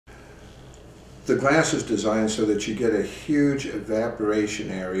The glass is designed so that you get a huge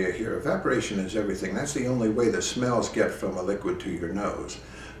evaporation area here. Evaporation is everything. That's the only way the smells get from a liquid to your nose.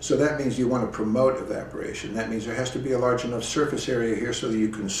 So that means you want to promote evaporation. That means there has to be a large enough surface area here so that you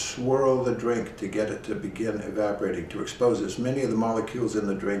can swirl the drink to get it to begin evaporating, to expose as many of the molecules in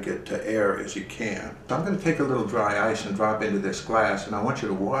the drink to air as you can. So I'm going to take a little dry ice and drop into this glass, and I want you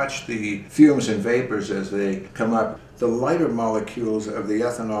to watch the fumes and vapors as they come up. The lighter molecules of the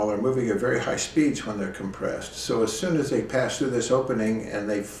ethanol are moving at very high speeds when they're compressed. So as soon as they pass through this opening and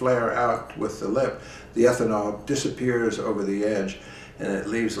they flare out with the lip, the ethanol disappears over the edge, and it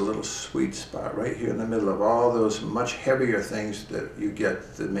leaves a little sweet spot right here in the middle of all those much heavier things that you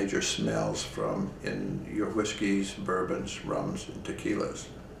get the major smells from in your whiskeys, bourbons, rums, and tequilas.